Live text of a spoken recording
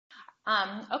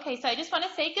Okay, so I just want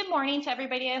to say good morning to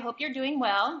everybody. I hope you're doing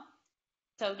well.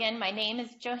 So again, my name is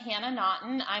Johanna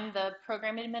Naughton. I'm the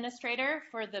Program Administrator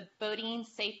for the Boating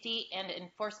Safety and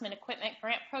Enforcement Equipment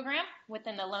Grant Program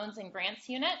within the Loans and Grants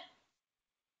Unit.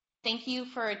 Thank you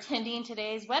for attending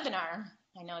today's webinar.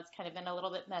 I know it's kind of been a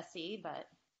little bit messy, but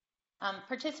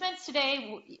participants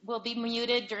today will be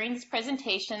muted during this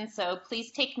presentation, so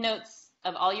please take notes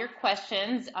of all your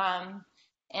questions.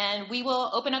 And we will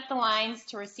open up the lines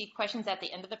to receive questions at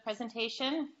the end of the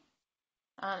presentation.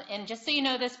 And just so you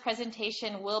know, this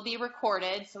presentation will be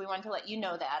recorded, so we wanted to let you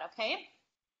know that, okay?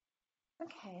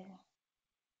 Okay.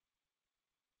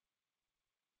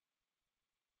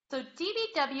 So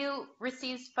DBW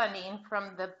receives funding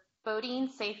from the Boating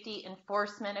Safety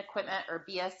Enforcement Equipment, or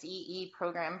BSEE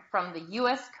program, from the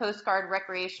U.S. Coast Guard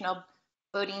Recreational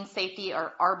Boating Safety,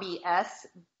 or RBS,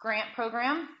 grant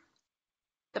program.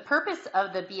 The purpose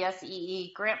of the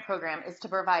BSEE grant program is to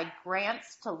provide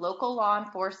grants to local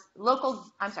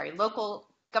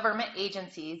government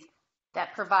agencies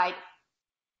that provide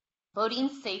boating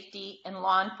safety and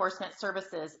law enforcement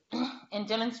services and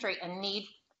demonstrate a need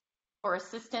for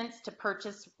assistance to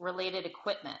purchase related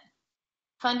equipment.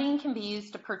 Funding can be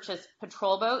used to purchase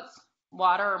patrol boats,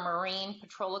 water or marine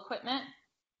patrol equipment,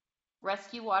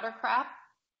 rescue watercraft,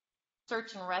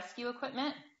 search and rescue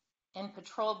equipment, and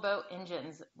patrol boat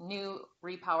engines, new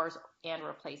repowers and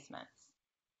replacements.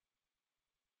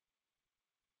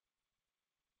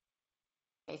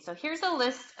 Okay, so here's a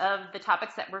list of the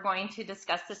topics that we're going to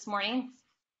discuss this morning.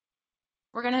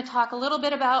 We're going to talk a little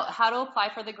bit about how to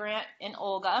apply for the grant in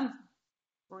Olga.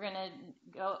 We're going to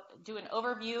go do an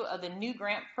overview of the new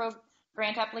grant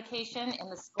application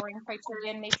and the scoring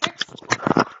criteria matrix.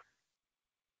 Connected.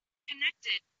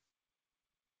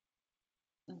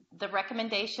 The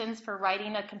recommendations for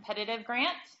writing a competitive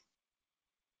grant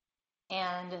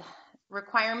and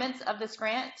requirements of this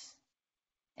grant,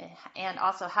 and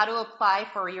also how to apply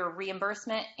for your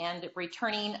reimbursement and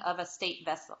returning of a state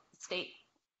vessel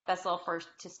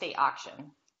to state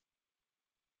auction.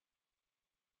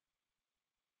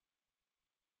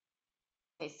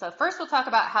 Okay, so first we'll talk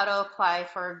about how to apply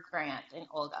for a grant in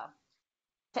Olga.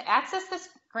 To access this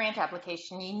grant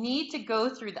application, you need to go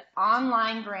through the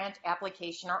online grant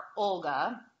application, or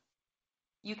Olga.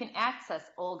 You can access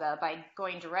Olga by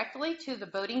going directly to the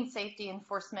Boating Safety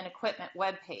Enforcement Equipment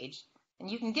webpage.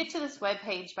 And you can get to this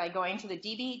webpage by going to the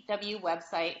DBW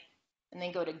website and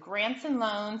then go to Grants and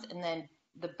Loans and then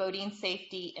the Boating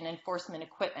Safety and Enforcement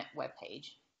Equipment webpage.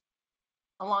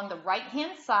 Along the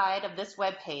right-hand side of this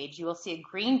webpage, you will see a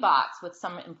green box with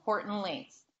some important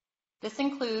links. This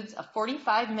includes a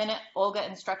 45-minute Olga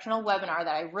instructional webinar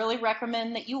that I really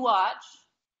recommend that you watch.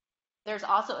 There's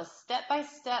also a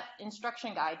step-by-step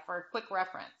instruction guide for a quick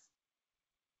reference.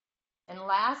 And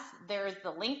last, there is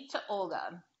the link to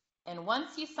Olga. And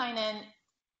once you sign in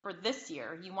for this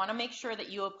year, you want to make sure that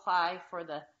you apply for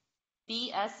the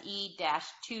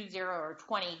BSE-20 or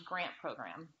 20 grant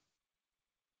program.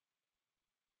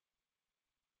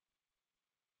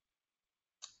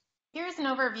 Here's an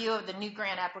overview of the new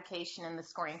grant application and the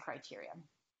scoring criteria.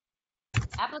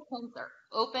 Applicants are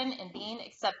open and being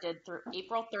accepted through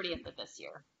April 30th of this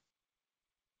year.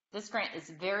 This grant is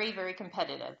very, very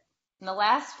competitive. In the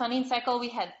last funding cycle, we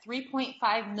had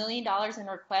 $3.5 million in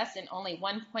requests and only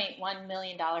 $1.1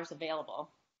 million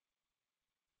available.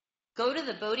 Go to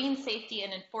the Boating Safety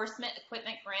and Enforcement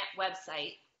Equipment Grant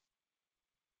website.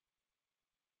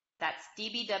 That's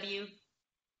DBW,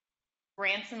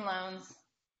 Grants and Loans,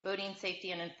 Boating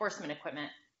Safety and Enforcement Equipment,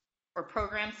 for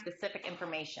program-specific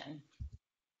information.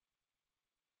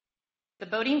 The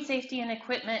Boating Safety and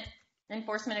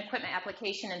Enforcement Equipment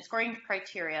application and scoring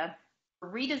criteria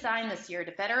were redesigned this year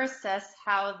to better assess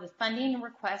how the funding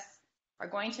requests are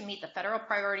going to meet the federal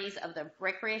priorities of the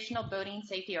Recreational Boating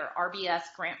Safety, or RBS,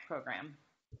 grant program.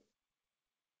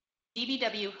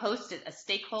 DBW hosted a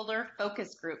stakeholder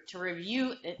focus group to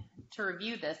review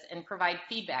this and provide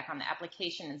feedback on the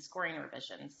application and scoring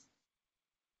revisions.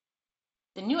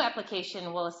 The new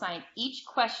application will assign each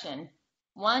question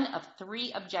one of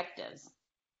 3 objectives.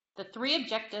 The 3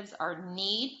 objectives are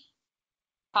need,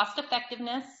 cost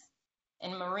effectiveness,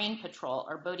 and marine patrol,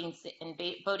 or boating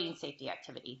safety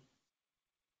activity.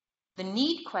 The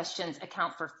need questions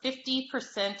account for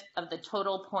 50% of the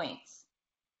total points.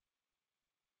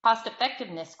 Cost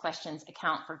effectiveness questions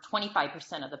account for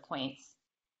 25% of the points,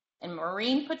 and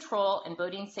marine patrol and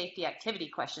boating safety activity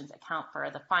questions account for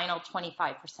the final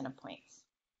 25% of points.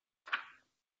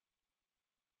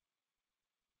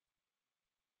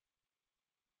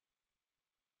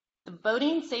 The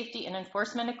Boating Safety and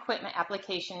Enforcement Equipment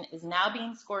application is now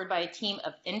being scored by a team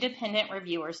of independent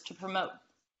reviewers to promote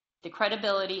the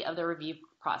credibility of the review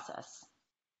process.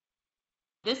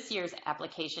 This year's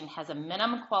application has a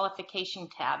minimum qualification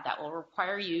tab that will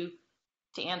require you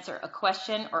to answer a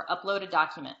question or upload a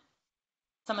document.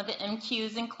 Some of the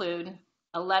MQs include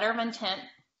a letter of intent,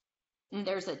 and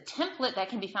there's a template that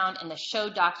can be found in the Show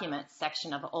Documents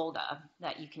section of OLGA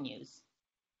that you can use.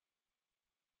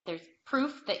 There's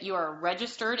proof that you are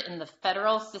registered in the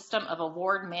Federal System of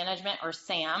Award Management, or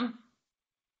SAM.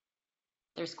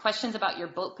 There's questions about your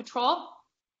boat patrol,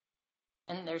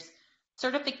 and there's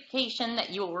certification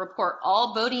that you will report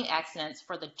all boating accidents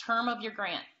for the term of your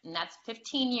grant, and that's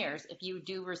 15 years if you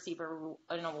do receive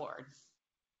an award.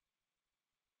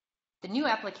 The new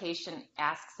application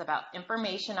asks about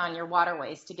information on your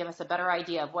waterways to give us a better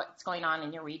idea of what's going on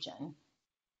in your region.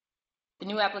 The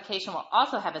new application will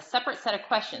also have a separate set of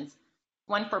questions,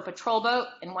 one for patrol boat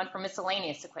and one for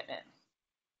miscellaneous equipment.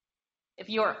 If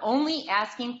you are only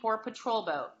asking for a patrol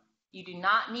boat, you do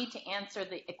not need to answer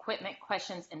the equipment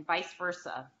questions and vice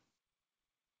versa.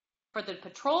 For the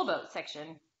patrol boat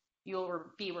section, you will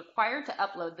be required to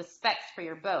upload the specs for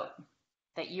your boat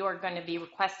that you are going to be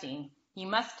requesting. You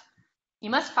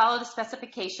must follow the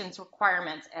specifications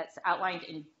requirements as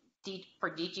outlined for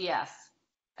DGS.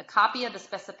 A copy of the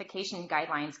specification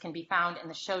guidelines can be found in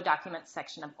the Show Documents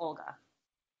section of OLGA.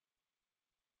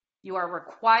 You are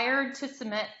required to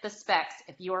submit the specs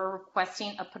if you are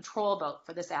requesting a patrol boat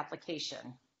for this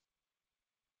application.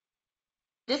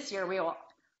 This year, we'll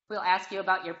ask you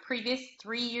about your previous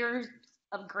 3 years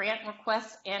of grant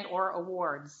requests and or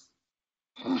awards.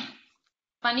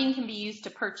 Funding can be used to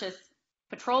purchase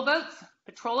patrol boats,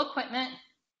 patrol equipment,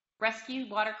 rescue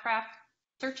watercraft,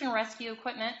 search and rescue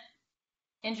equipment,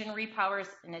 engine repowers,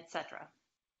 and etc.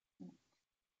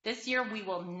 This year, we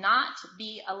will not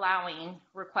be allowing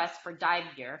requests for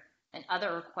dive gear and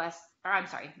other requests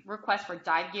for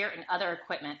dive gear and other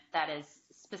equipment that is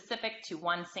specific to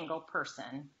one single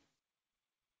person.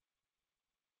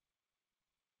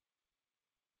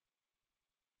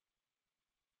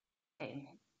 Okay.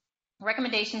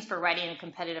 Recommendations for writing a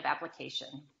competitive application.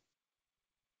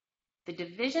 The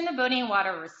Division of Boating and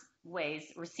Waterways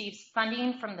receives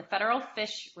funding from the Federal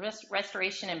Fish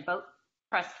Restoration and Boat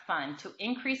Trust Fund to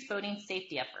increase boating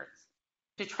safety efforts.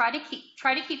 To try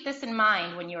to keep this in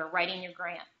mind when you are writing your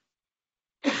grant.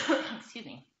 Excuse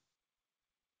me.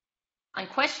 On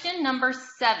question number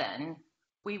 7,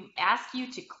 we ask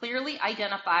you to clearly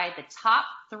identify the top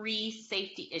 3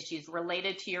 safety issues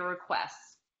related to your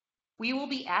requests. We will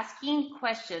be asking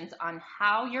questions on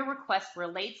how your request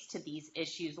relates to these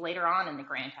issues later on in the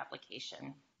grant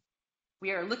application.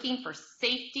 We are looking for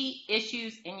safety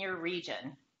issues in your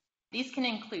region. These can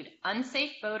include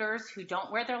unsafe boaters who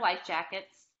don't wear their life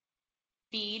jackets,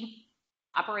 speed,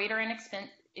 operator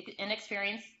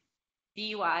inexperience,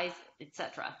 DUIs,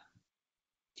 etc.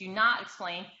 Do not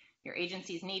explain your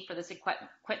agency's need for this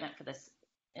equipment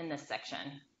in this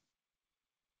section.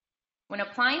 When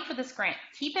applying for this grant,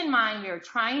 keep in mind we are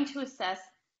trying to assess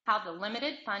how the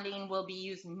limited funding will be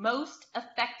used most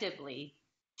effectively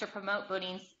to promote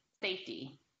boating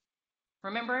safety.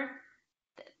 Remember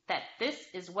that this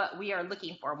is what we are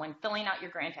looking for when filling out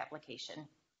your grant application.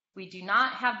 We do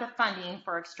not have the funding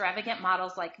for extravagant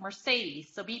models like Mercedes,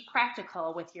 so be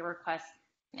practical with your request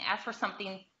and ask for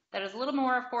something that is a little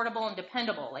more affordable and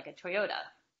dependable, like a Toyota.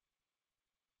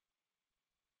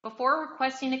 Before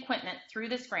requesting equipment through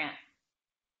this grant,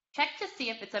 check to see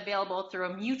if it's available through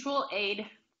a mutual aid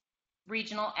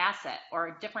regional asset or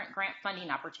a different grant funding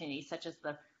opportunity, such as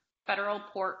the Federal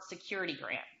Port Security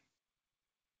Grant.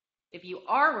 If you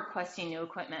are requesting new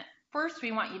equipment, first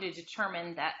we want you to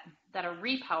determine that a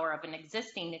repower of an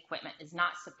existing equipment is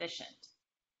not sufficient.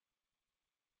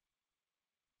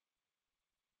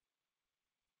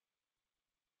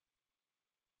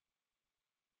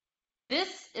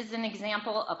 This is an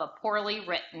example of a poorly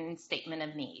written statement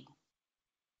of need.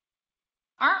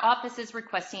 Our office is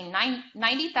requesting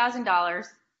 $90,000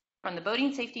 from the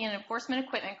Boating Safety and Enforcement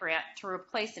Equipment Grant to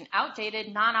replace an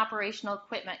outdated, non-operational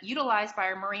equipment utilized by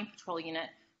our Marine Patrol unit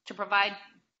to provide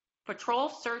patrol,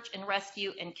 search and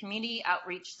rescue, and community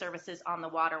outreach services on the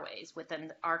waterways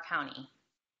within our county.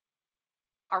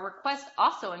 Our request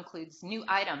also includes new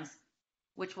items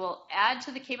which will add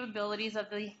to the capabilities of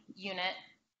the unit,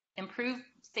 improve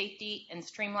safety, and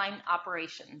streamline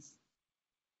operations.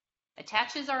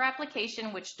 Attaches our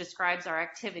application, which describes our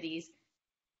activities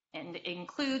and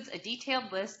includes a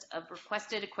detailed list of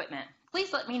requested equipment.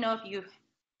 Please let me know if you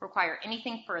require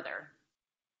anything further.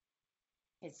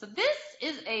 Okay, so this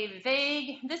is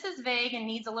vague and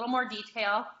needs a little more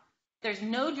detail. There's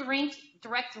no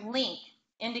direct link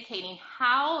indicating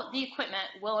how the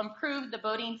equipment will improve the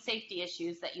boating safety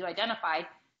issues that you identified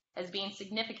as being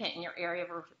significant in your area of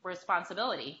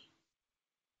responsibility.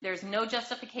 There's no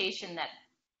justification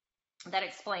that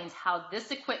explains how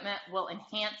this equipment will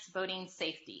enhance boating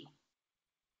safety.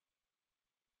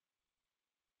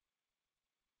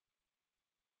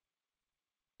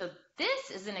 So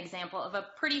this is an example of a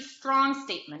pretty strong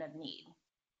statement of need.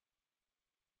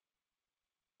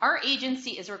 Our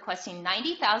agency is requesting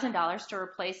 $90,000 to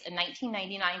replace a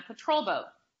 1999 patrol boat.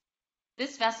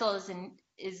 This vessel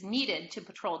is needed to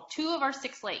patrol 2 of our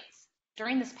 6 lakes.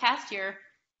 During this past year,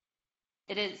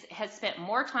 it has spent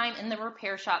more time in the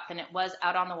repair shop than it was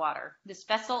out on the water. This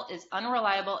vessel is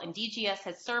unreliable, and DGS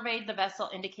has surveyed the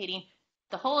vessel, indicating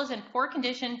the hull is in poor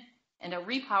condition and a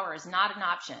repower is not an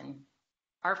option.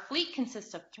 Our fleet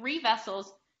consists of 3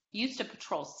 vessels used to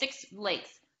patrol 6 lakes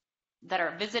that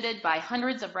are visited by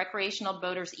hundreds of recreational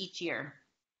boaters each year.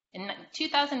 In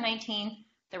 2019,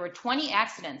 there were 20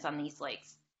 accidents on these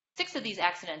lakes. 6 of these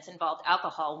accidents involved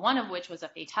alcohol, 1 of which was a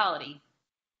fatality.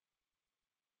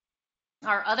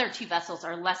 Our other 2 vessels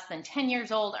are less than 10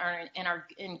 years old and are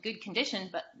in good condition,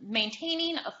 but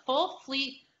maintaining a full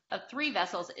fleet of 3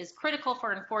 vessels is critical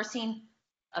for enforcement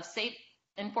of safe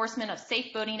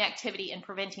boating activity and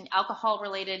preventing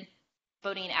alcohol-related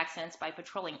boating accidents by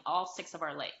patrolling all 6 of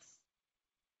our lakes.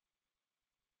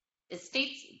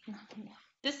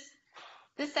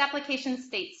 This application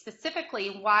states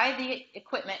specifically why the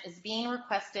equipment is being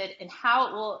requested and how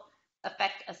it will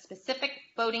affect a specific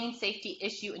boating safety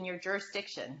issue in your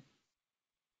jurisdiction.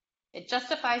 It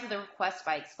justifies the request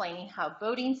by explaining how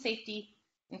boating safety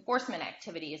enforcement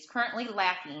activity is currently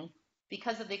lacking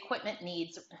because of the equipment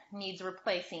needs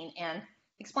replacing, and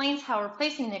explains how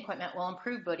replacing the equipment will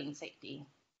improve boating safety.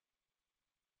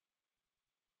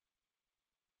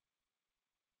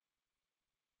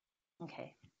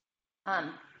 Okay.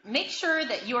 Make sure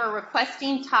that you are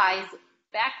requesting ties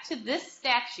back to this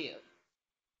statute.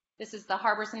 This is the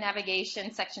Harbors and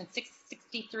Navigation, section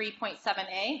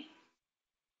 663.7a.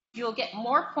 You'll get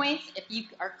more points if you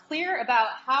are clear about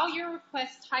how your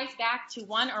request ties back to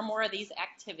one or more of these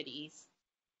activities.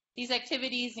 These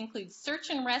activities include search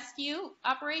and rescue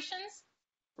operations,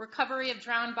 recovery of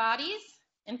drowned bodies,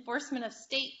 enforcement of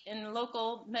state and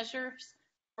local measures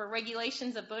for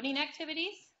regulations of boating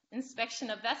activities, inspection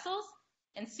of vessels,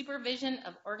 and supervision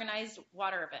of organized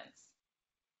water events.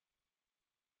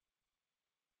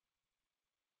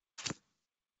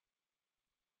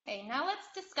 Okay, now let's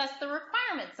discuss the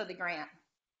requirements of the grant.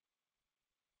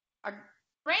 Our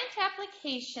grant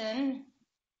application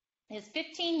is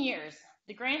 15 years.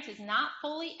 The grant is not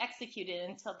fully executed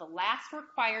until the last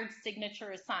required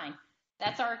signature is signed.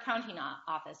 That's our accounting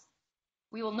office.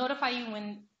 We will notify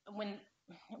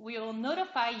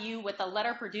you with a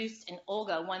letter produced in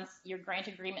Olga once your grant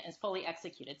agreement is fully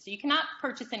executed. So you cannot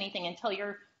purchase anything until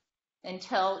your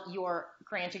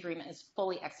grant agreement is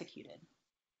fully executed.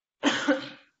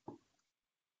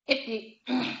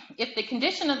 If the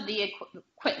condition of the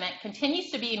equipment continues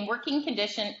to be in working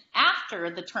condition after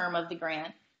the term of the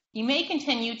grant, you may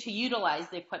continue to utilize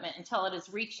the equipment until it has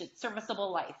reached its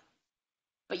serviceable life.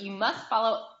 But you must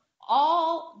follow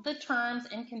all the terms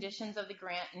and conditions of the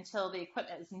grant until the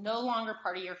equipment is no longer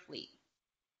part of your fleet.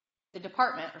 The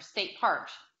department or state park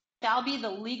shall be the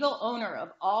legal owner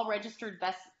of all registered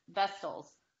vessels.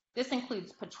 This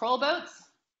includes patrol boats,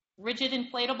 rigid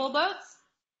inflatable boats,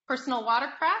 personal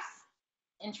watercrafts,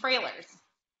 and trailers.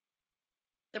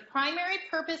 The primary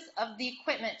purpose of the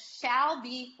equipment shall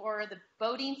be for the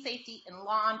boating safety and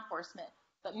law enforcement,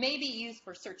 but may be used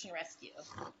for search and rescue.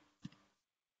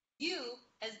 You,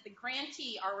 as the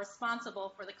grantee, are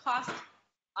responsible for the cost of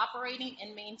operating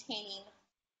and maintaining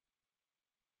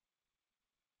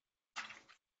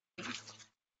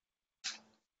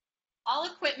all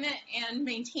equipment and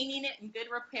maintaining it in good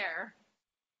repair.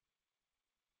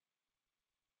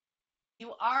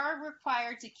 You are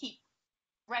required to keep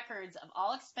records of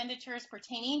all expenditures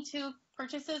pertaining to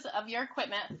purchases of your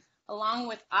equipment, along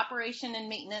with operation and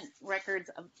maintenance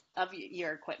records of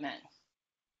your equipment.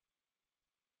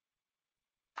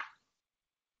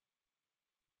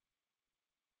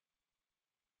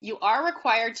 You are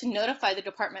required to notify the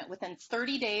department within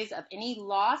 30 days of any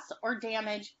loss or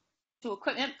damage to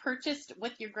equipment purchased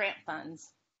with your grant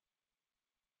funds.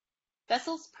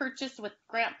 Vessels purchased with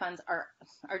grant funds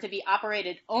are to be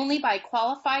operated only by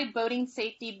qualified boating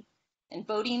safety and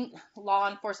boating law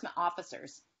enforcement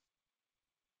officers.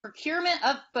 Procurement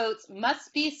of boats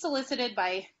must be solicited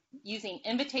by using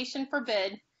invitation for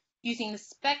bid, using the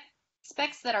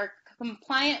specs that are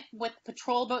compliant with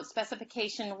patrol boat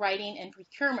specification writing and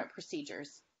procurement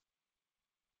procedures.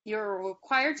 You're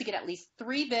required to get at least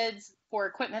 3 bids for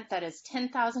equipment that is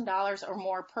 $10,000 or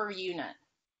more per unit.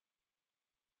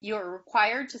 You are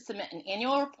required to submit an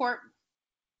annual report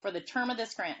for the term of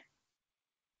this grant.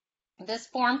 This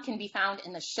form can be found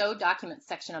in the Show Documents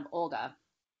section of OLGA.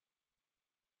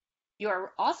 You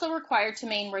are also required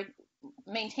to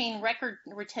maintain record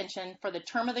retention for the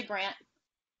term of the grant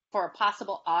for a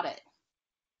possible audit.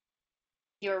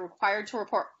 You are required to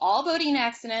report all boating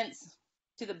accidents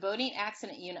to the Boating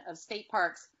Accident Unit of State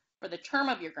Parks for the term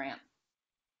of your grant.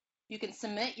 You can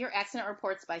submit your accident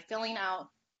reports by filling out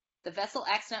the Vessel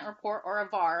Accident Report or a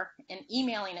VAR and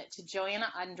emailing it to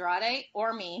Joanna Andrade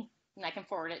or me, and I can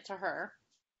forward it to her.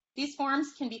 These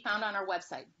forms can be found on our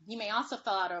website. You may also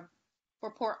fill out a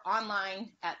report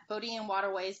online at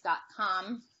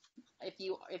boatingandwaterways.com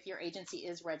if your agency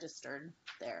is registered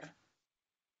there.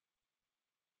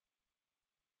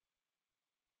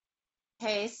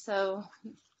 Okay, so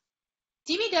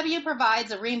DBW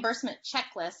provides a reimbursement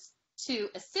checklist to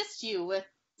assist you with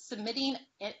submitting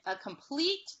a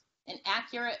complete and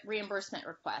accurate reimbursement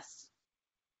request.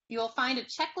 You will find a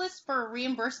checklist for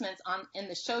reimbursements in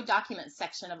the Show Documents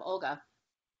section of OLGA.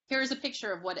 Here's a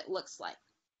picture of what it looks like.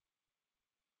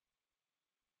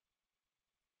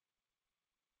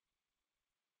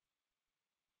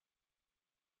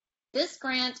 This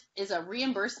grant is a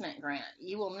reimbursement grant.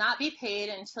 You will not be paid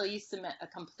until you submit a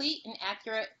complete and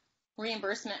accurate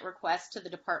reimbursement request to the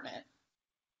department.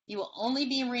 You will only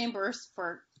be reimbursed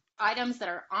for items that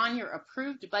are on your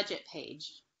approved budget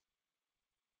page.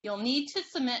 You'll need to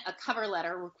submit a cover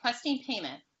letter requesting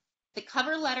payment. The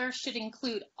cover letter should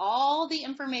include all the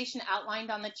information outlined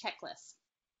on the checklist.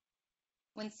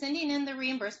 When sending in the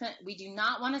reimbursement, we do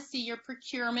not want to see your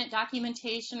procurement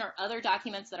documentation or other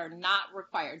documents that are not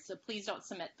required, so please don't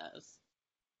submit those.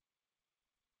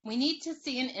 We need to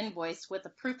see an invoice with a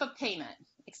proof of payment.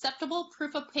 Acceptable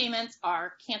proof of payments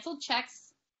are canceled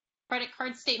checks, credit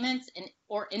card statements,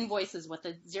 or invoices with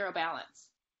a zero balance.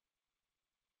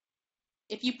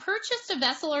 If you purchased a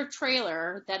vessel or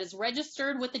trailer that is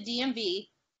registered with the DMV,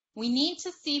 we need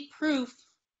to see proof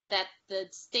that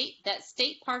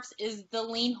State Parks is the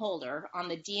lien holder on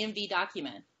the DMV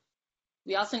document.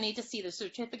 We also need to see the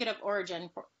certificate of origin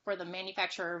for the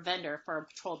manufacturer or vendor for a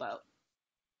patrol boat.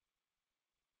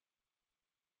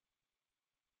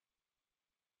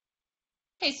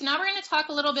 Okay, so now we're going to talk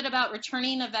a little bit about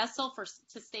returning a vessel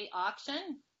to state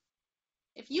auction.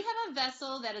 If you have a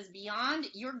vessel that is beyond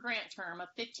your grant term of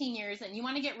 15 years and you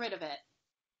want to get rid of it,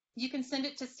 you can send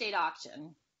it to state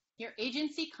auction. Your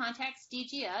agency contacts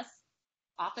DGS,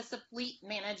 Office of Fleet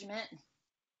Management,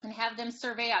 and have them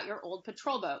survey out your old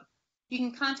patrol boat. You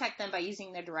can contact them by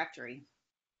using their directory.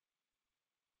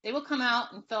 They will come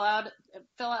out and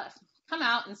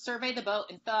survey the boat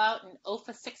and fill out an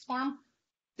OFA 6 form.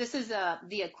 This is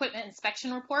the equipment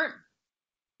inspection report.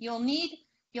 You'll need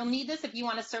this if you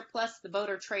want to surplus the boat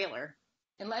or trailer.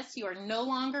 Unless you are no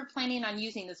longer planning on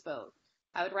using this boat,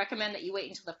 I would recommend that you wait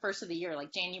until the first of the year,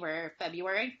 like January or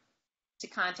February, to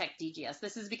contact DGS.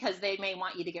 This is because they may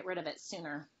want you to get rid of it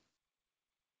sooner.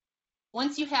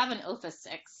 Once you have an OFA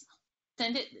 6,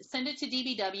 send it to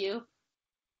DBW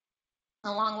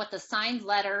along with a signed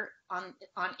letter on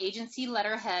agency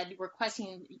letterhead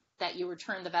requesting that you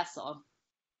return the vessel.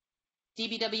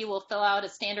 DBW will fill out a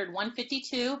standard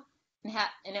 152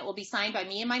 and it will be signed by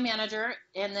me and my manager,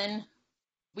 and then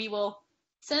we will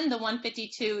send the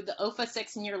 152, the OFA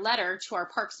 6 in your letter to our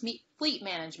Parks Fleet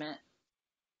Management.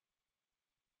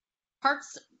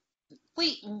 Parks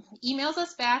Fleet emails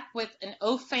us back with an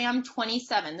OFAM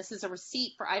 27. This is a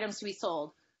receipt for items to be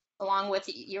sold, along with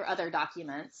your other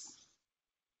documents.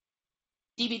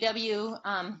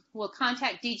 DBW will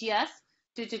contact DGS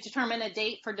to determine a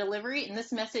date for delivery, and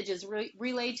this message is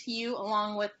relayed to you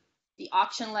along with the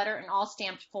auction letter and all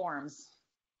stamped forms.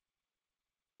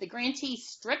 The grantee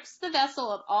strips the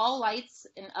vessel of all lights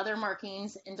and other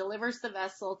markings and delivers the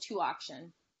vessel to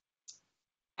auction.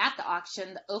 At the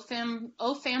auction, the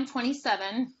OFAM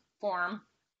 27 form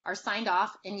are signed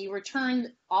off, and you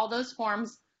return all those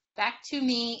forms back to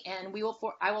me, and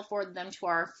I will forward them to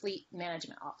our fleet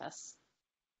management office.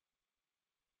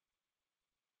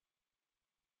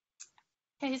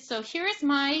 Okay, so here's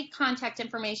my contact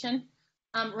information.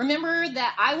 Remember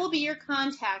that I will be your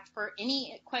contact for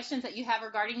any questions that you have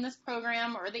regarding this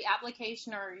program or the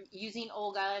application or using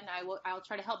OLGA, and I'll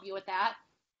try to help you with that.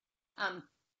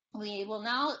 We will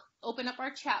now open up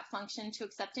our chat function to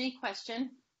accept any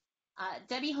question.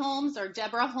 Debbie Holmes or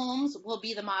Deborah Holmes will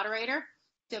be the moderator.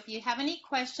 So if you have any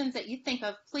questions that you think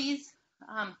of, please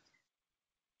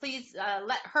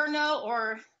let her know,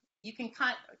 or you can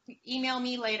email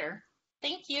me later.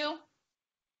 Thank you.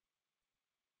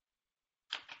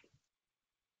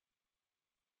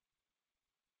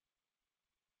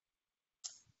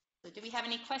 So So do we have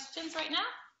any questions right now?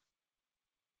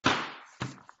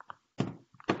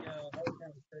 Yeah,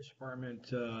 Fish Department,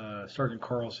 Sergeant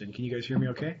Carlson. Can you guys hear me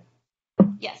okay?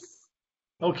 Yes.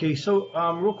 Okay, so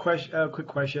quick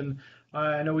question.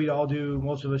 I know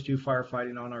most of us do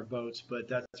firefighting on our boats, but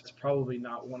that's probably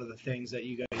not one of the things that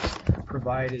you guys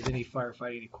provide is any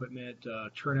firefighting equipment,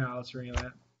 turnouts or any of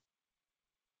that.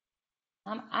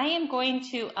 I am going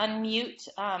to unmute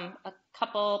a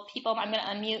couple people. I'm going to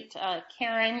unmute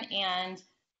Karen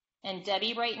and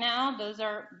Debbie right now. Those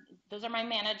are my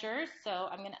managers, so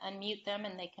I'm going to unmute them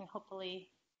and they can hopefully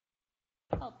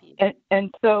help you.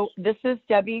 And so this is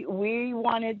Debbie. We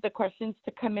wanted the questions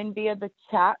to come in via the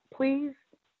chat, please.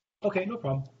 Okay, no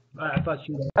problem. I thought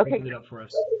you opened it up for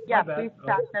us. Yeah, please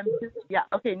chat them. Yeah,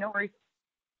 okay, no worries.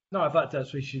 No, I thought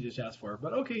that's what she just asked for.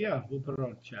 But okay, yeah, we'll put it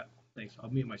on chat. Thanks.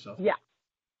 I'll mute myself. Yeah.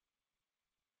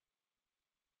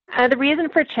 The reason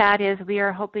for chat is we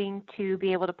are hoping to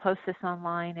be able to post this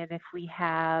online, and if we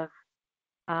have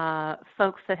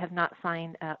folks that have not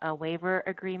signed a waiver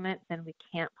agreement, then we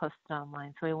can't post it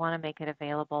online. So we want to make it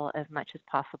available as much as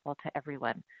possible to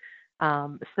everyone.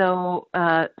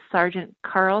 Sergeant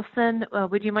Carlson,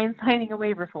 would you mind signing a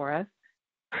waiver for us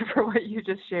for what you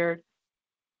just shared?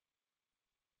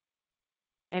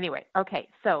 Anyway, okay,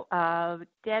 so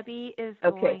Debbie is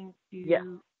going to... Yeah.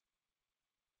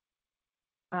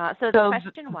 So the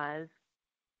question was,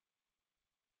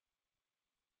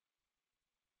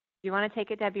 do you want to take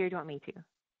it, Debbie, or do you want me to?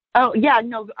 Oh, yeah,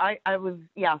 no, I was,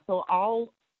 yeah, so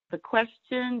the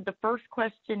first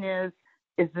question is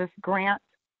this grant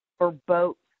for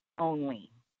boats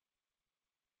only?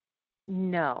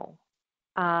 No.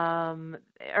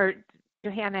 Or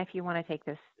Johanna, if you want to take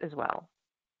this as well.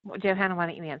 Johanna, why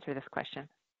don't you answer this question?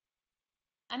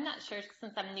 I'm not sure,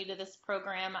 since I'm new to this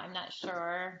program, I'm not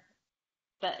sure.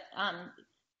 But I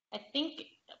think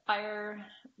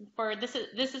this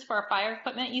is for our fire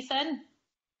equipment, you said?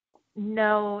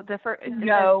 No,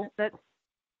 no.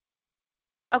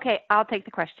 Okay, I'll take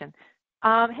the question.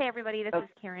 Hey everybody, this is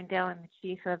Karen Dale. I'm the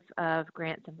Chief of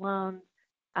Grants and Loans.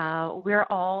 We're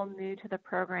all new to the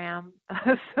program,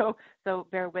 so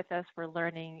bear with us. We're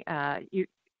learning.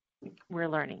 We're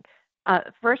learning.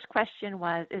 First question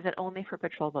was, is it only for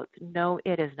patrol boats? No,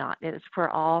 it is not. It is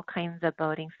for all kinds of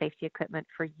boating safety equipment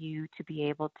for you to be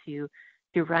able to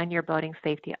run your boating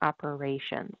safety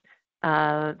operations.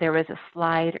 There was a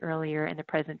slide earlier in the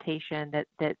presentation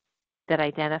that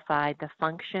identified the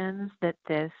functions that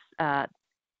this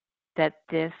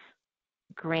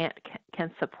grant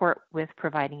can support with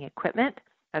providing equipment.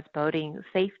 That's boating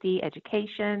safety,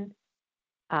 education,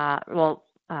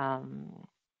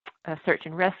 search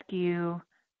and rescue.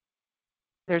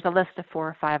 There's a list of 4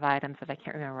 or 5 items that I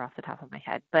can't remember off the top of my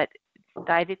head, but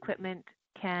dive equipment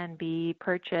can be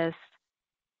purchased,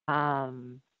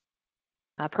 personal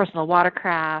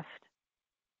watercraft,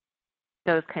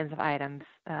 those kinds of items.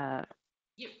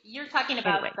 You're talking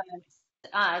about anyway.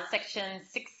 Section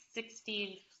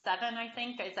 667, I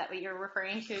think. Is that what you're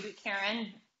referring to,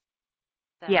 Karen?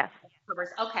 Yes.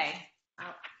 Okay,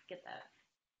 I'll get that.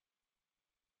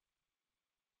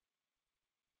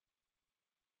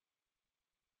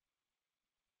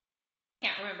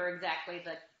 Can't remember exactly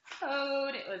the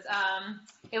code. It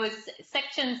was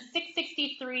section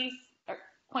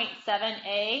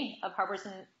 663.7A of Harbors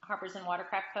and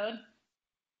Watercraft Code.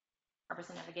 Harbors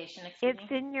and Navigation.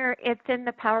 It's in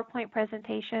the PowerPoint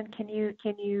presentation. Can you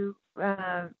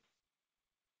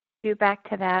do back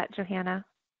to that, Johanna?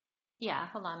 Yeah,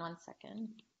 hold on one second.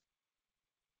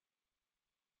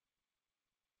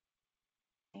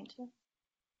 See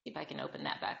if I can open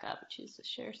that back up. Choose the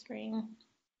share screen.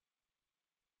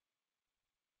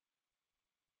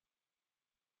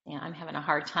 Yeah, I'm having a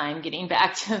hard time getting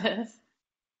back to this.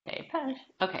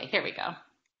 Okay, here we go.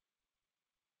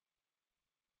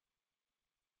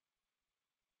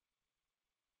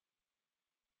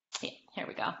 Yeah, here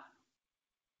we go.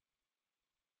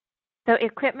 So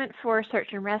equipment for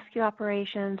search and rescue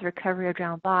operations, recovery of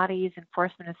drowned bodies,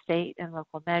 enforcement of state and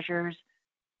local measures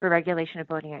for regulation of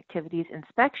boating activities,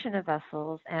 inspection of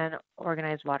vessels, and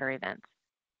organized water events.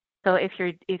 So if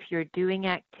you're doing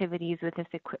activities with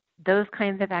those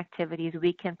kinds of activities,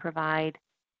 we can provide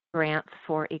grants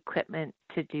for equipment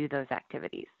to do those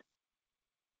activities.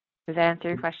 Does that answer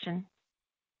your question?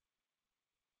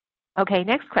 Okay,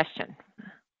 next question.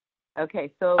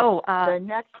 Okay, so the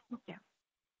next. Yeah.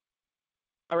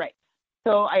 All right.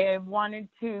 So I wanted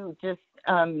to just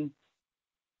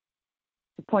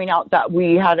point out that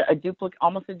we had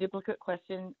almost a duplicate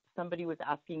question. Somebody was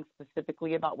asking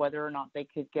specifically about whether or not they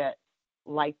could get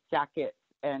life jackets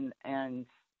and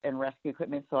rescue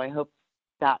equipment. So I hope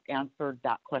that answered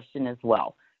that question as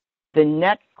well. The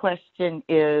next question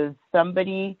is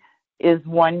somebody is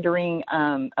wondering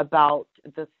about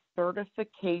the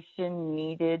certification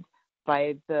needed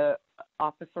by the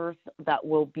officers that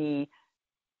will be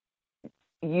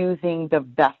using the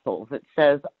vessels. It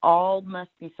says all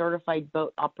must be certified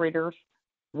boat operators.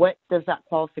 What does that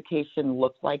qualification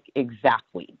look like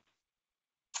exactly?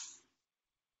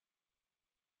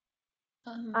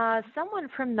 Someone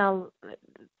from the,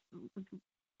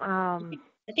 I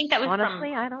think that was honestly,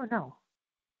 from, I don't know.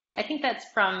 I think that's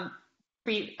from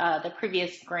the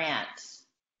previous grant.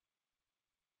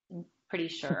 I'm pretty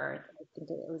sure. I think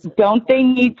it was. Don't they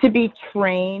need to be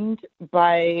trained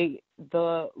by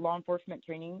the law enforcement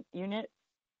training unit?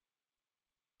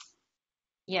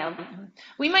 Yeah,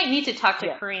 we might need to talk to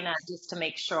Yes. Karina just to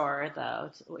make sure, though,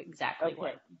 exactly Okay.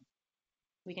 what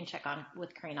we can check on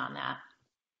with Karina on that.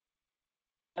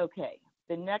 Okay.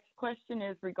 The next question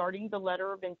is regarding the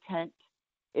letter of intent.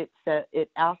 It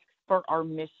asks for our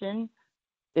mission.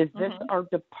 Is this our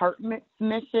department's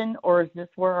mission, or is this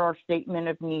where our statement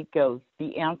of need goes?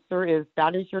 The answer is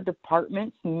that is your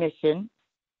department's mission.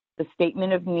 The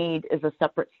statement of need is a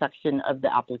separate section of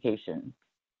the application.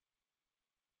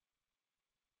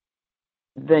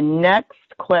 The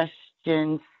next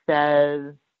question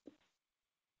says,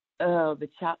 oh, the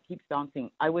chat keeps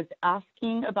bouncing. I was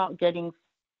asking about getting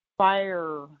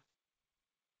fire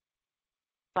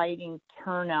fighting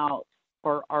turnout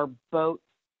for our boat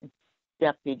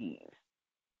deputies.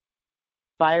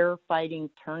 Firefighting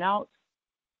turnout.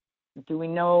 Do we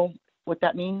know what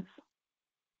that means?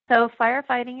 So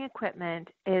firefighting equipment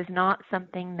is not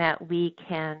something that we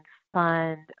can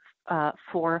fund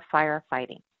for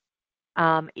firefighting.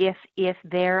 If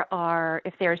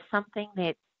there's something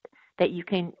that you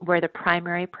can, where the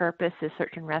primary purpose is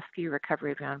search and rescue,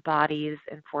 recovery of drowned bodies,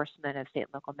 enforcement of state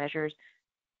and local measures,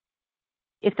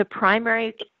 if the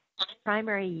primary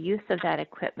use of that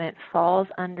equipment falls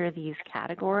under these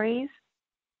categories,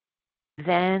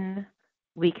 then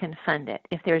we can fund it.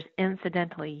 If there's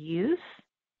incidental use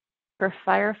for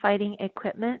firefighting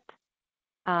equipment,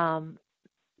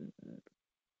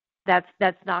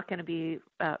 that's not going to be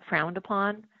frowned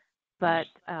upon, but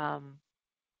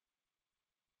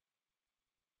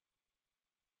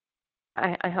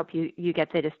I hope you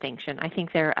get the distinction. I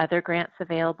think there are other grants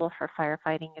available for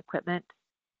firefighting equipment,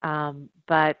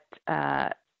 but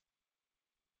that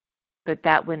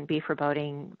wouldn't be for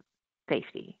boating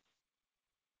safety.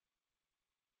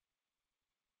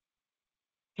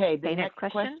 Okay, the next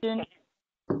question.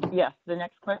 Yes, the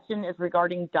next question is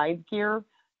regarding dive gear.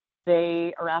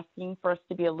 They are asking for us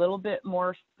to be a little bit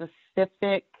more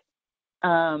specific.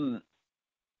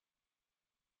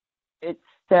 It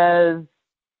says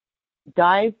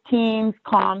dive teams,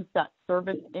 comms that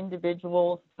service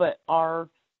individuals but are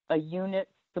a unit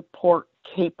support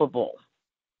capable.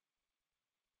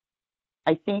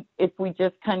 I think if we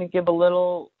just kind of give a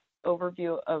little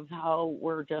overview of how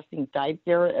we're adjusting dive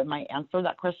gear, it might answer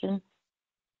that question.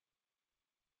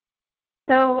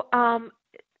 So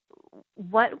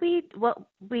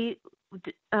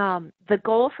the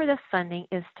goal for this funding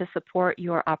is to support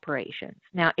your operations.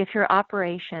 Now, if your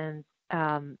operations,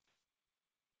 I'm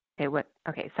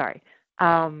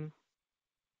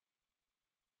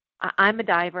a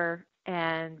diver,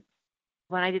 and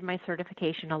when I did my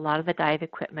certification, a lot of the dive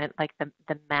equipment, like the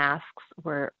masks,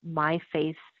 were my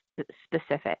face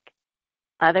specific.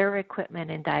 Other equipment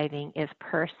in diving is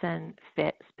person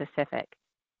fit specific.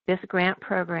 This grant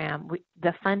program,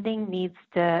 the funding needs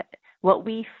to, what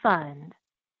we fund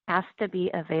has to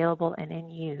be available and in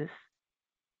use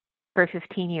for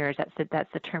 15 years.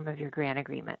 That's the term of your grant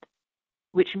agreement,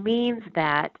 which means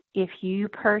that if you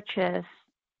purchase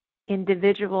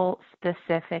individual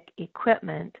specific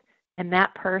equipment and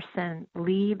that person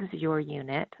leaves your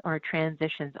unit or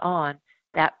transitions on,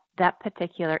 that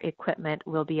particular equipment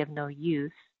will be of no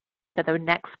use to the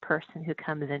next person who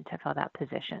comes in to fill that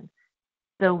position.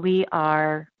 So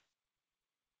we're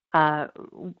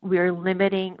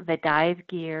limiting the dive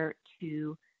gear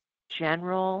to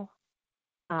general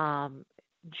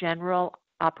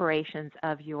operations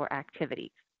of your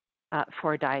activities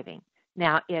for diving.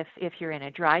 Now, if you're in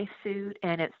a dry suit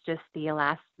and it's just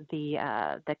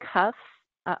the cuffs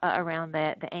around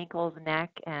the ankles,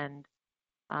 neck, and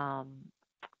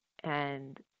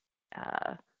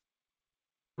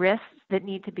wrists that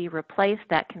need to be replaced,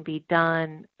 that can be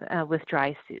done with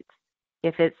dry suits.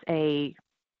 If it's a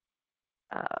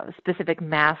specific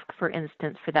mask, for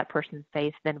instance, for that person's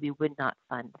face, then we would not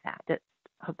fund that. I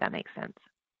hope that makes sense.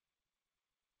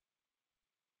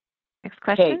 Next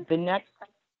question.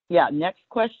 Okay, next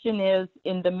question is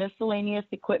in the miscellaneous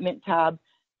equipment tab,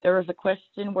 there is a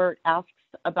question where it asks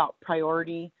about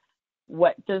priority.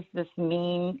 what does this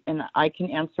mean? And I can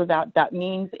answer that. That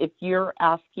means if you're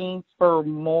asking for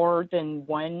more than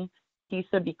one piece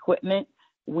of equipment,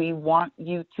 we want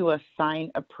you to assign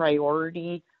a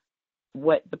priority,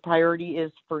 what the priority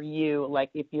is for you. Like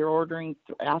if you're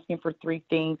asking for 3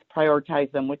 things,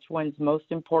 prioritize them. Which one's most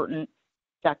important,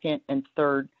 second and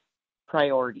third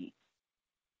priority.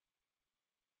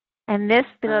 And this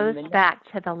goes back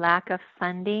to the lack of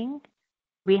funding.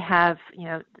 We have,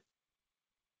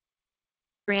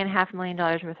 $3.5 million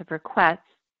worth of requests.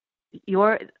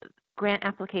 Your grant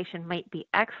application might be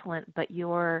excellent, but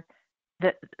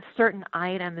the certain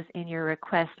items in your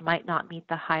request might not meet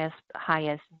the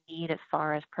highest need as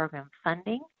far as program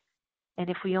funding. And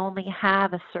if we only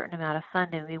have a certain amount of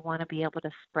funding, we want to be able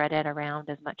to spread it around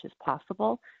as much as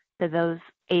possible to those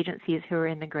agencies who are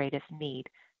in the greatest need.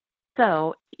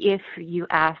 So if your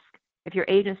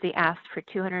agency asks for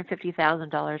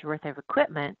 $250,000 worth of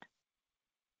equipment,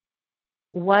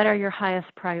 what are your highest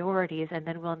priorities? And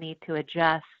then we'll need to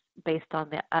adjust based on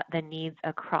the needs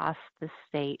across the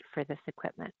state for this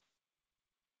equipment.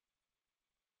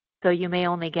 So you may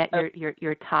only get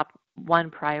your top 1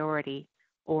 priority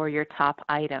or your top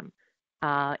item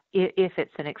if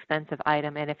it's an expensive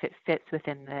item and if it fits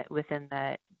within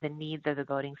the needs of the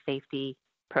boating safety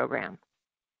program.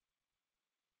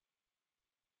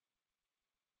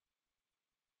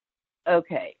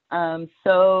 Okay,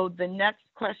 so the next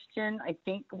question, I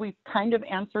think we've kind of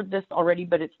answered this already,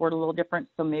 but it's worded a little different,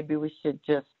 so maybe we should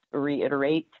just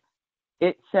reiterate.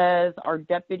 It says our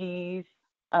deputies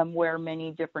wear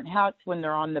many different hats when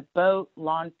they're on the boat: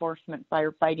 law enforcement,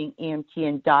 firefighting, EMT,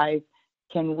 and dive.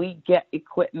 Can we get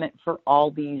equipment for all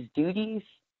these duties?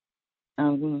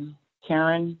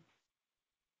 Karen?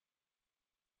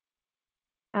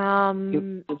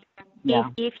 Yeah.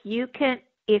 If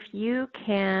you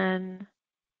can,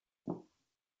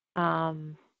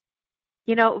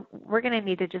 we're going to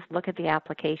need to just look at the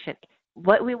application.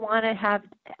 What you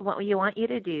want you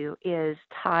to do is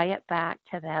tie it back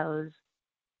to those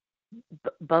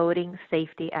boating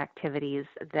safety activities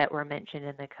that were mentioned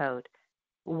in the code.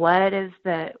 What is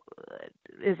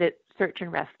it search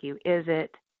and rescue? Is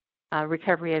it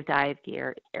recovery of dive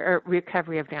gear or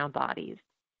recovery of drowned bodies?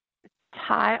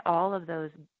 Tie all of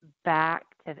those back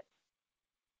to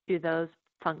those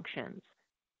functions.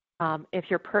 If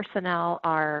your personnel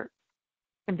are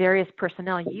various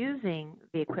personnel using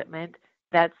the equipment,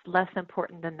 that's less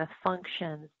important than the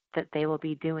functions that they will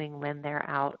be doing when they're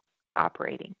out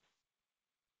operating.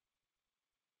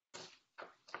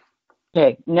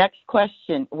 Okay, next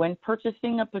question. When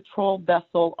purchasing a patrol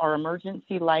vessel, are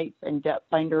emergency lights and depth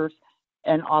finders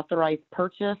an authorized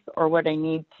purchase, or would I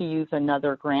need to use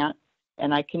another grant?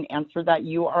 And I can answer that.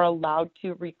 You are allowed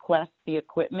to request the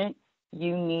equipment.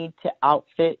 You need to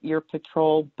outfit your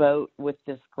patrol boat with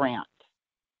this grant.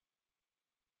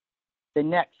 The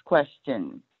next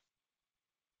question.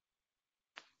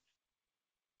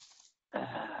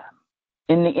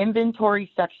 In the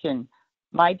inventory section,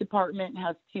 my department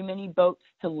has too many boats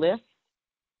to list.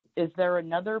 Is there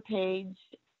another page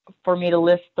for me to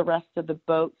list the rest of the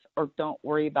boats, or don't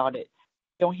worry about it?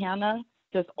 Johanna,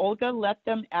 does Olga let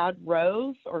them add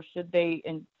rows, or should they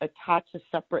attach a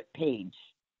separate page?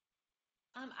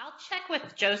 I'll check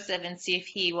with Joseph and see if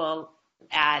he will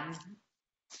add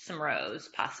some rows,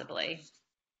 possibly.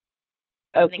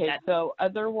 Okay, so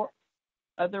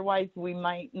otherwise we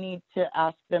might need to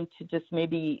ask them to just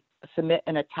maybe submit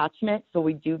an attachment so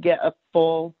we do get a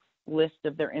full list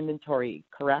of their inventory,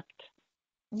 correct?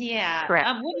 Yeah.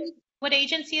 Correct. What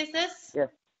agency is this? Yes.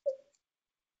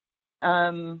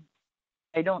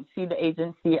 I don't see the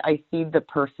agency. I see the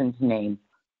person's name.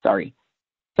 Sorry.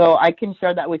 So I can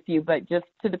share that with you, but just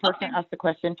to the person that asked the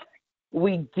question,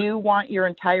 we do want your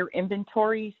entire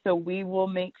inventory, so we will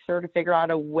make sure to figure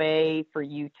out a way for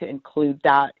you to include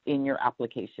that in your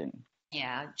application.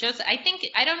 Yeah, Joseph, I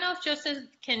don't know if Joseph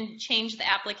can change the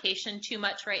application too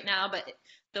much right now, but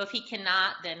so if he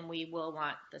cannot, then we will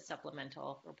want the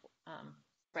supplemental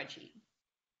spreadsheet.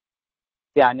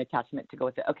 Yeah, an attachment to go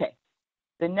with it. Okay.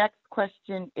 The next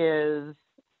question is,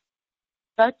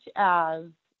 such as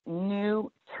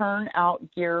new turnout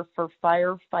gear for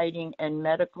firefighting and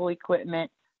medical equipment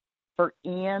for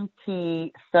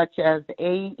EMT, such as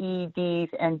AEDs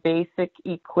and basic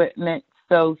equipment,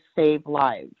 so save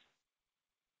lives.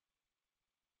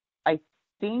 I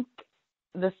think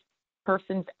this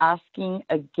person's asking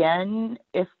again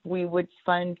if we would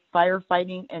fund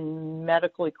firefighting and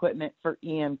medical equipment for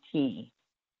EMT.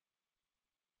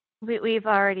 We've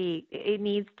already, it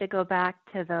needs to go back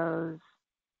to those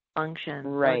functions.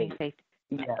 Right.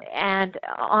 Yeah. And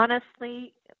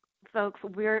honestly, folks,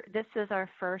 this is our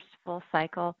first full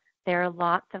cycle. there are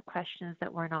lots of questions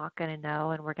that we're not going to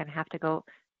know, and we're going to have to go,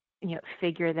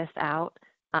 figure this out.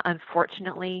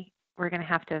 Unfortunately, we're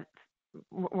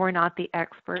not the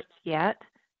experts yet.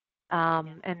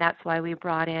 And that's why we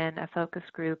brought in a focus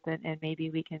group, and maybe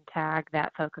we can tag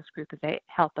that focus group as they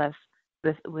help us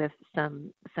with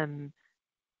some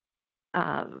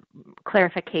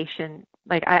clarification.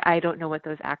 Like I don't know what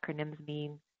those acronyms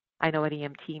mean. I know what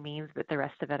EMT means, but the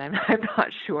rest of it I'm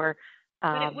not sure.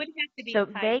 But it would have to be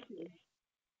tied to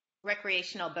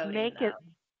recreational boating.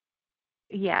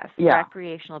 Yes, yeah.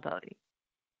 recreational boating.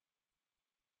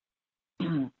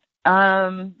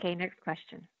 Okay, next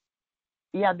question.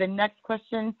 Yeah, the next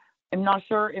question, I'm not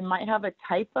sure, it might have a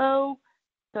typo.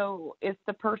 So if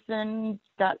the person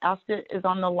that asked it is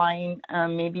on the line,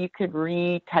 maybe you could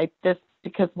retype this,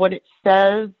 because what it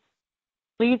says,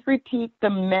 please repeat the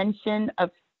mention of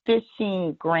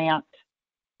fishing grant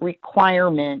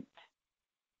requirement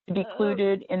to be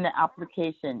included in the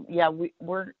application. Yeah, do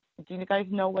you guys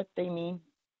know what they mean?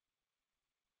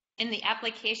 In the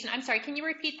application, I'm sorry, can you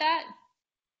repeat that?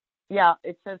 Yeah,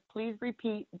 it says, please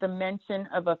repeat the mention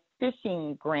of a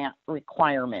fishing grant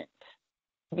requirement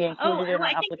to be included in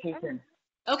the application.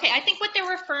 Okay, I think what they're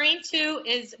referring to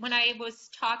is when I was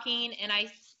talking and I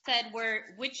said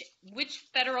which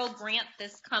federal grant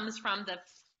this comes from,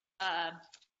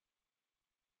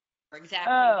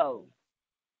 exactly. Oh.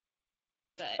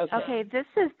 But, okay, this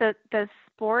is the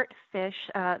sport fish.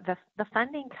 The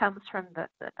funding comes from the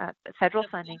federal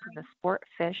funding from the Sport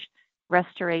Fish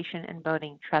Restoration and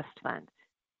Boating Trust Fund.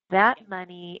 That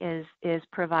money is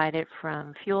provided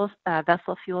from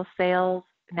vessel fuel sales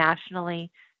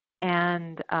nationally,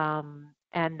 and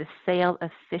the sale of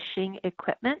fishing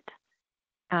equipment.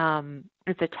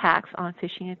 It's a tax on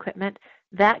fishing equipment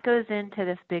that goes into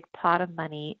this big pot of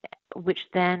money, which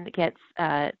then gets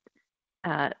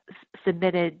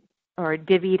submitted or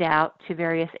divvied out to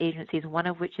various agencies. One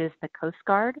of which is the Coast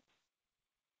Guard,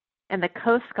 and the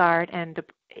Coast Guard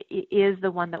is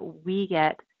the one that we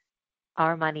get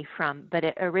our money from, but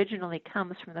it originally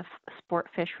comes from the Sport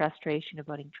Fish Restoration and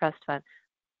Boating Trust Fund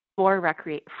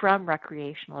from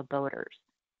recreational boaters,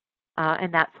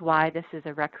 and that's why this is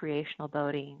a recreational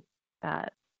boating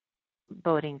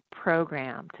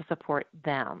program to support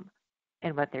them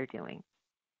and what they're doing.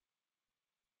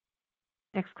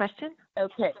 Next question.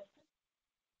 Okay.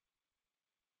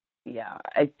 Yeah,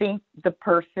 I think the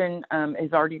person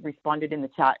has already responded in the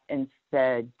chat and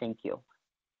said thank you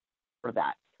for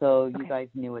that. So you guys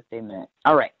knew what they meant.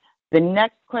 All right. The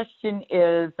next question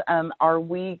is, are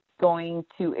we going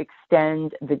to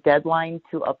extend the deadline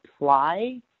to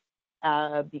apply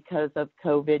because of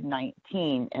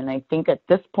COVID-19? And I think at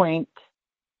this point,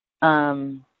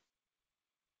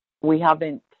 we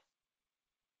haven't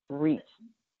reached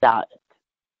that.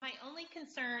 My only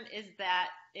concern is that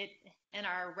in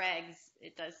our regs,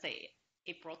 it does say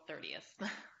April 30th.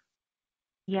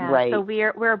 Yeah, right. So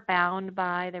we're bound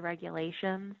by the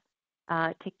regulations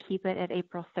to keep it at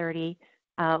April 30.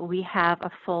 We have a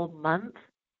full month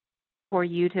for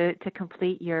you to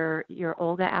complete your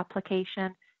OLGA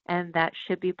application, and that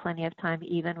should be plenty of time,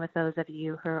 even with those of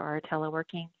you who are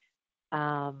teleworking.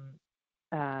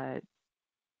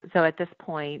 So at this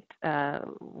point,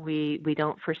 we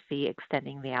don't foresee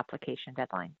extending the application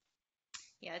deadline.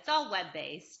 Yeah, it's all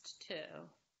web-based too.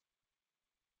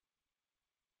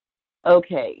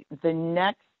 Okay, the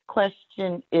next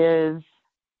question is,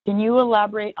 can you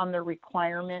elaborate on the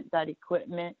requirement that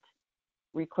equipment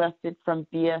requested from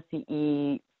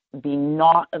BSEE be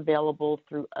not available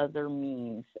through other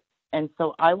means? And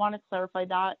so I want to clarify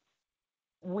that.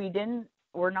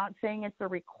 We're not saying it's a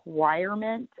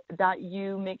requirement that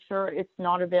you make sure it's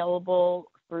not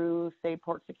available through, say,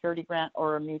 Port Security Grant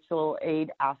or a mutual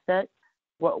aid asset.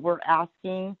 What we're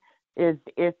asking is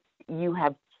if you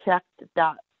have checked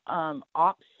that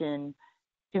option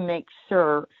to make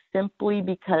sure, simply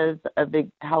because of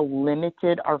how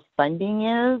limited our funding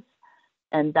is,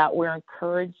 and that we're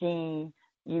encouraging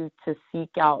you to seek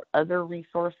out other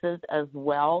resources as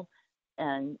well.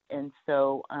 And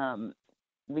so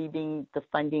leaving the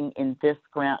funding in this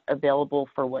grant available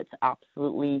for what's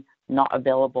absolutely not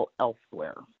available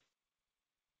elsewhere.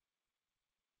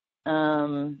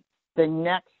 The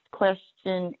next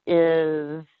question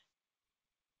is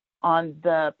on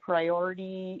the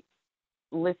priority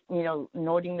list,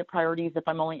 noting the priorities. If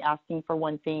I'm only asking for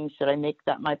one thing, should I make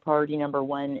that my priority number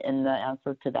one? And the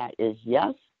answer to that is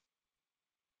yes.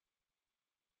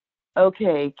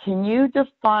 Okay, can you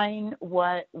define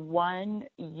what one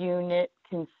unit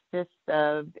consists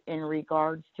of in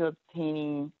regards to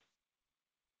obtaining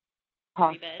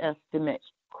cost estimate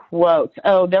quotes?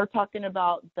 Oh, they're talking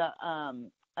about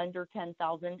a under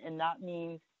 10,000, and that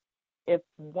means if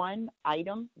one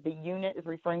item, the unit is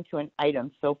referring to an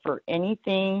item. So for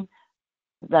anything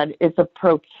that is a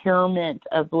procurement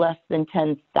of less than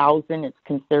 10,000, it's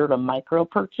considered a micro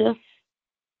purchase.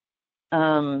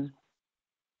 And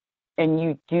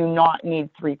you do not need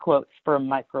 3 quotes for a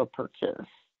micro purchase.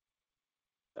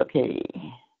 Okay.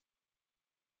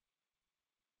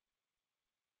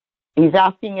 He's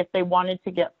asking if they wanted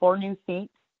to get 4 new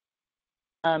seats,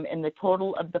 and the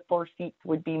total of the 4 seats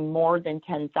would be more than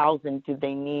 10,000. Do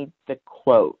they need the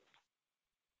quote?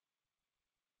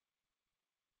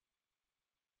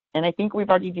 And I think we've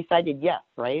already decided yes,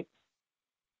 right?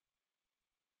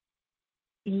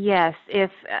 Yes,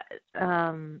 if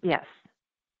yes.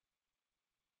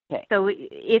 Okay. So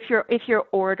if your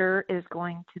order is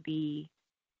going to be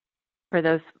for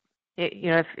those,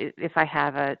 if I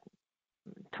have a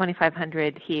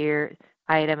 2,500 here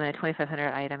item and a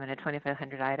 2,500 item and a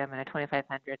 2,500 item and a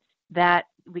 2,500, that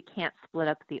we can't split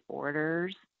up the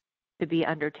orders to be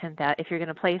under 10,000. If you're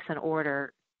going to place an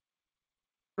order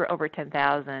for over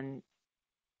 10,000,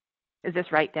 is this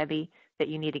right, Debbie, that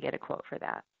you need to get a quote for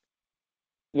that?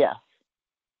 Yes.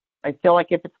 I feel like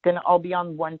if it's going to all be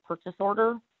on one purchase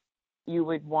order, you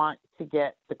would want to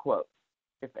get the quote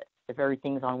if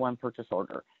everything's on one purchase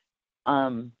order.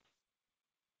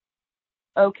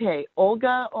 Okay,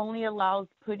 Olga only allows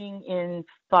putting in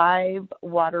 5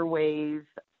 waterways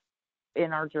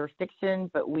in our jurisdiction,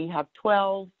 but we have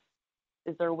 12.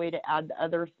 Is there a way to add the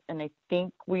others? And I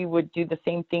think we would do the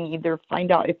same thing, either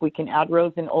find out if we can add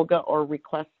Rose and Olga or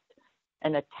request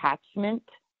an attachment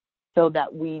so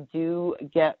that we do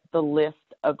get the list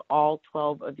of all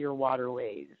 12 of your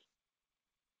waterways.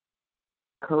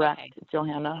 Correct, okay.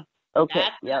 Johanna? Okay,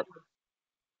 yep.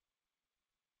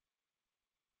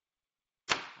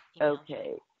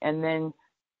 Okay, and then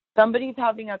somebody's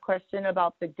having a question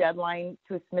about the deadline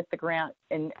to submit the grant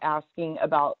and asking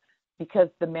about, because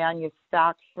the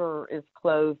manufacturer is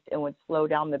closed and would slow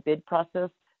down the bid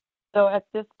process. So at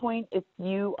this point, if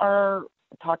you are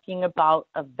talking about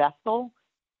a vessel,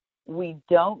 we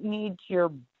don't need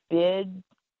your bid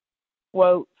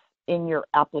quotes in your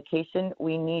application.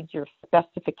 We need your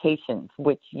specifications,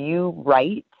 which you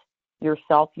write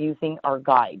yourself using our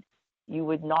guide. You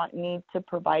would not need to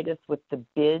provide us with the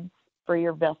bids for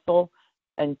your vessel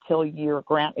until your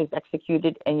grant is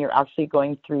executed and you're actually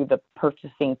going through the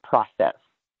purchasing process.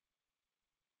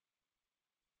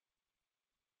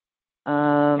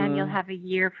 And you'll have a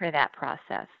year for that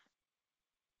process.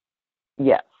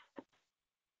 Yes.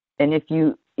 And if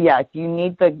you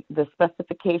need the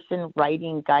specification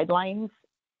writing guidelines,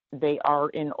 they are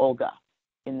in Olga,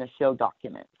 in the show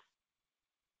documents.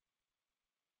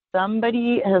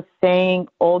 Somebody is saying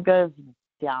Olga's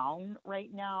down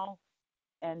right now,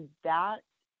 and that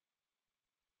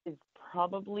is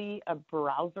probably a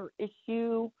browser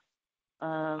issue.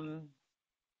 I've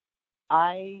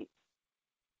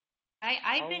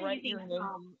been using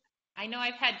Chrome. I know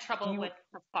I've had trouble with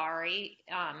Safari.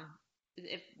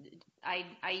 If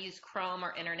I use Chrome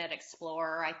or Internet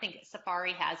Explorer, I think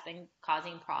Safari has been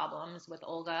causing problems with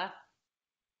Olga.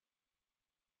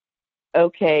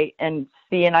 Okay, and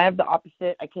I have the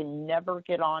opposite. I can never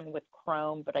get on with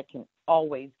Chrome, but I can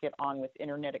always get on with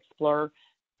Internet Explorer.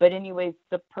 But anyways,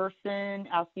 the person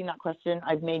asking that question,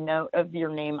 I've made note of your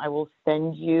name. I will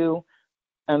send you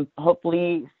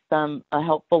hopefully a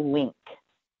helpful link.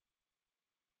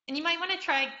 And you might want to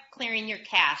try clearing your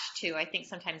cache too. I think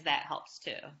sometimes that helps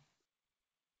too.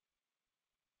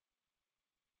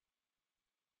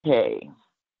 Okay.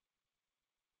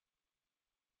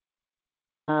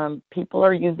 People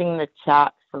are using the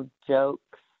chat for jokes.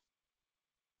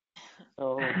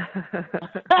 So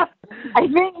I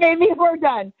think maybe we're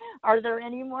done. Are there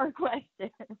any more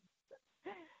questions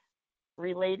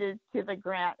related to the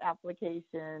grant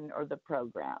application or the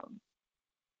program?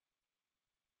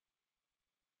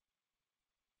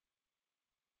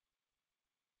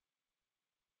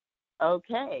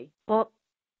 Okay. Well,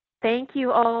 thank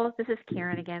you all. This is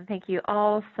Karen again. Thank you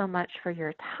all so much for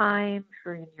your time,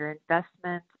 for your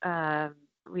investment.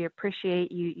 We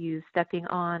appreciate you stepping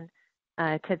on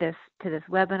to this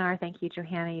webinar. Thank you,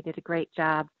 Johanna. You did a great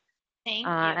job. Thank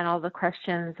you. And all the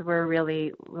questions were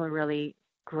really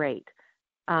great.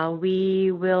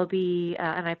 We will be,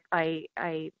 and I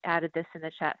added this in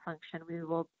the chat function. We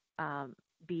will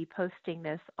be posting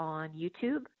this on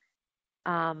YouTube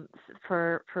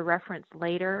for reference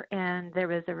later. And there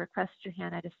was a request,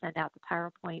 Johanna, to send out the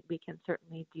PowerPoint. We can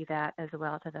certainly do that as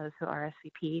well to those who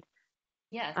RSVP'd.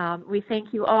 Yes. We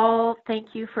thank you all.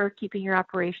 Thank you for keeping your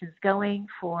operations going,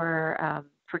 for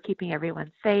keeping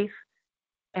everyone safe.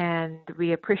 and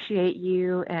we appreciate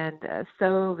you, and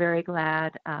so very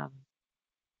glad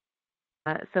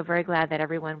that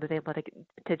everyone was able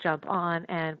to jump on.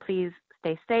 And please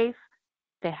stay safe,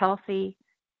 stay healthy,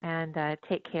 and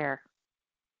take care.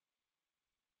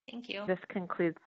 Thank you. This concludes